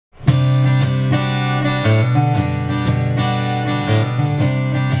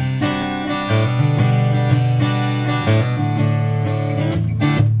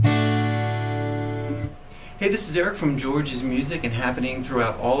is Eric from George's Music, and happening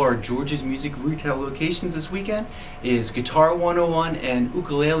throughout all our George's Music retail locations this weekend is Guitar 101 and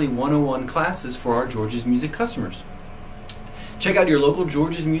Ukulele 101 classes for our George's Music customers. Check out your local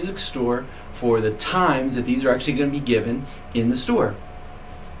George's Music store for the times that these are actually going to be given in the store.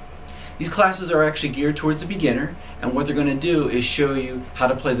 These classes are actually geared towards the beginner, and what they're going to do is show you how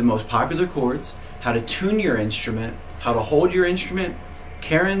to play the most popular chords, how to tune your instrument, how to hold your instrument,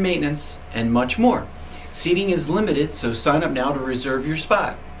 care and maintenance, and much more. Seating is limited, so sign up now to reserve your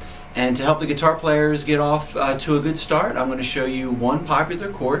spot. And to help the guitar players get off to a good start, I'm going to show you one popular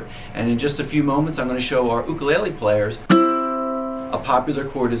chord, and in just a few moments I'm going to show our ukulele players a popular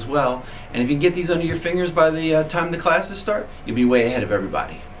chord as well. And if you can get these under your fingers by the time the classes start, you'll be way ahead of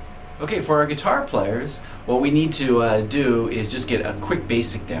everybody. Okay, for our guitar players, what we need to do is just get a quick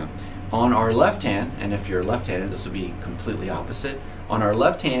basic down. On our left hand, and if you're left-handed, this will be completely opposite. On our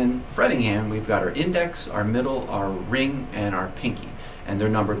left hand fretting hand, we've got our index, our middle, our ring, and our pinky. And they're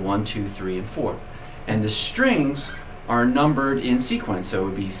numbered 1, 2, 3, and 4. And the strings are numbered in sequence, so it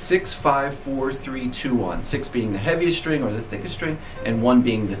would be 6, 5, 4, 3, 2, 1. 6 being the heaviest string or the thickest string, and 1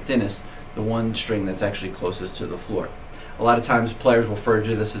 being the thinnest, the one string that's actually closest to the floor. A lot of times players will refer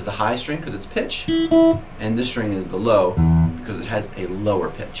to this as the high string because it's pitch, and this string is the low because it has a lower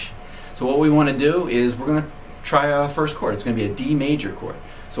pitch. So what we want to do is we're going to try our first chord. It's going to be a D major chord.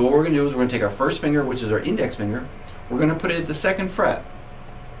 So what we're going to do is we're going to take our first finger, which is our index finger, we're going to put it at the 2nd fret.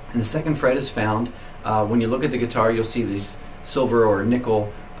 And the 2nd fret is found, when you look at the guitar, you'll see these silver or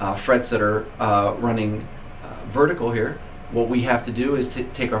nickel frets that are running vertical here. What we have to do is to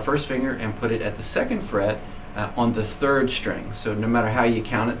take our first finger and put it at the 2nd fret on the 3rd string. So no matter how you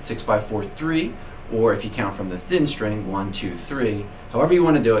count it, 6, 5, 4, 3, or if you count from the thin string, 1, 2, 3, however you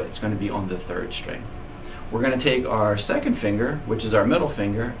want to do it, it's going to be on the 3rd string. We're going to take our 2nd finger, which is our middle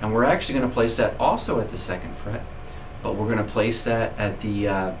finger, and we're actually going to place that also at the 2nd fret, but we're going to place that at the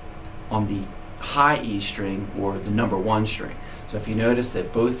on the high E string, or the number 1 string. So if you notice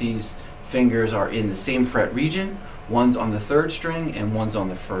that both these fingers are in the same fret region, one's on the 3rd string and one's on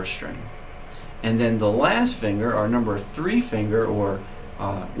the 1st string. And then the last finger, our number 3 finger, or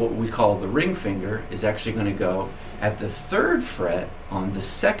what we call the ring finger, is actually going to go at the 3rd fret on the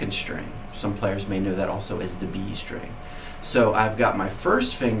 2nd string. Some players may know that also as the B string. So I've got my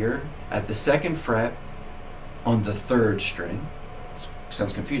first finger at the 2nd fret on the 3rd string.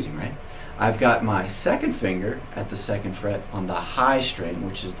 Sounds confusing, right? I've got my 2nd finger at the 2nd fret on the high string,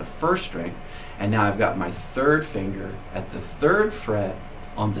 which is the 1st string. And now I've got my 3rd finger at the 3rd fret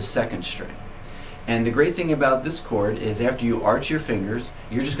on the 2nd string. And the great thing about this chord is after you arch your fingers,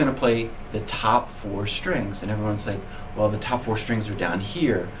 you're just going to play the top 4 strings. And everyone's like, well, the top 4 strings are down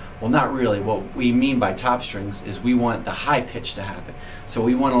here. Well, not really. What we mean by top strings is we want the high pitch to happen. So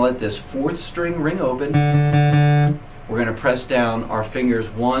we want to let this 4th string ring open. We're going to press down our fingers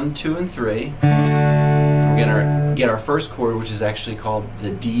 1, 2, and 3. We're going to get our first chord, which is actually called the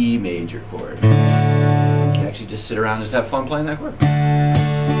D major chord. You can actually just sit around and just have fun playing that chord.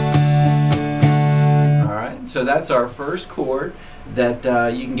 So that's our first chord that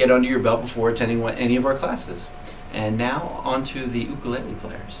you can get under your belt before attending any of our classes. And now on to the ukulele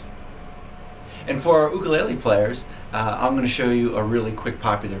players. And for our ukulele players, I'm going to show you a really quick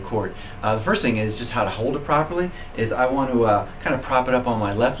popular chord. The first thing is just how to hold it properly. Is I want to kind of prop it up on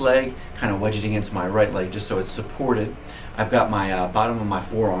my left leg, kind of wedge it against my right leg just so it's supported. I've got my bottom of my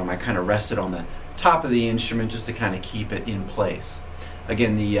forearm, I kind of rest it on the top of the instrument just to kind of keep it in place.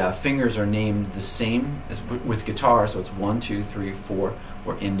 Again, the fingers are named the same as with guitar, so it's 1, 2, 3, 4,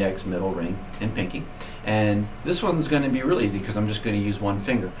 or index, middle, ring, and pinky. And this one's going to be real easy because I'm just going to use one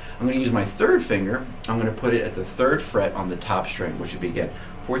finger. I'm going to use my 3rd finger. I'm going to put it at the 3rd fret on the top string, which would be, again,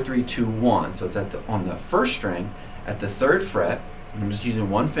 4, 3, 2, 1. So it's at on the 1st string at the 3rd fret. I'm just using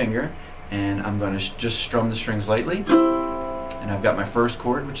one finger, and I'm going to just strum the strings lightly. And I've got my first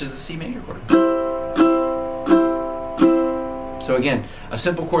chord, which is a C major chord. So again, a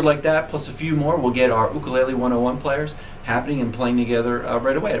simple chord like that plus a few more will get our Ukulele 101 players happening and playing together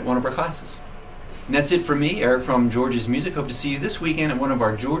right away at one of our classes. And that's it for me, Eric from George's Music. Hope to see you this weekend at one of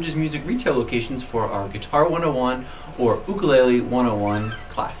our George's Music retail locations for our Guitar 101 or Ukulele 101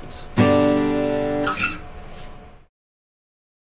 classes.